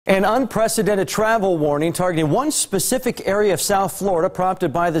An unprecedented travel warning targeting one specific area of South Florida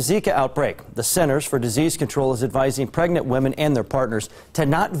prompted by the Zika outbreak. The Centers for Disease Control is advising pregnant women and their partners to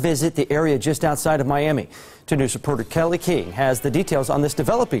not visit the area just outside of Miami. 2 News reporter Kelly King has the details on this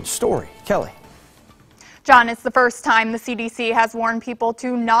developing story. Kelly. John, it's the first time the CDC has warned people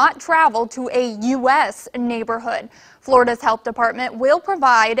to not travel to a U.S. neighborhood. Florida's health department will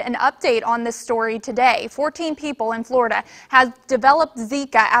provide an update on this story today. 14 people in Florida have developed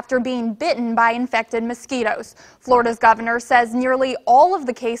Zika after being bitten by infected mosquitoes. Florida's governor says nearly all of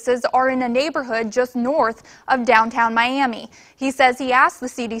the cases are in a neighborhood just north of downtown Miami. He says he asked the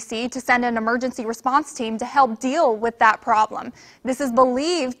CDC to send an emergency response team to help deal with that problem. This is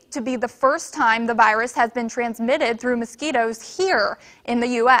believed to be the first time the virus has been transmitted through mosquitoes here in the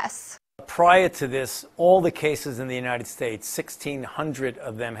U.S. Prior to this, all the cases in the United States, 1,600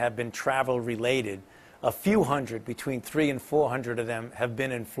 of them have been travel related. A few hundred, between 300 and 400 of them, have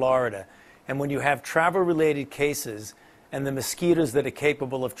been in Florida. And when you have travel related cases and the mosquitoes that are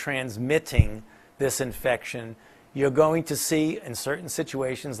capable of transmitting this infection, you're going to see in certain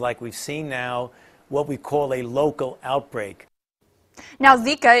situations like we've seen now what we call a local outbreak. Now,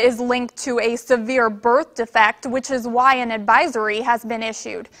 Zika is linked to a severe birth defect, which is why an advisory has been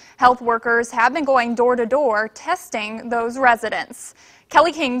issued. Health workers have been going door to door testing those residents.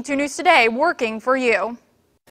 Kelly King, 2 News Today, working for you.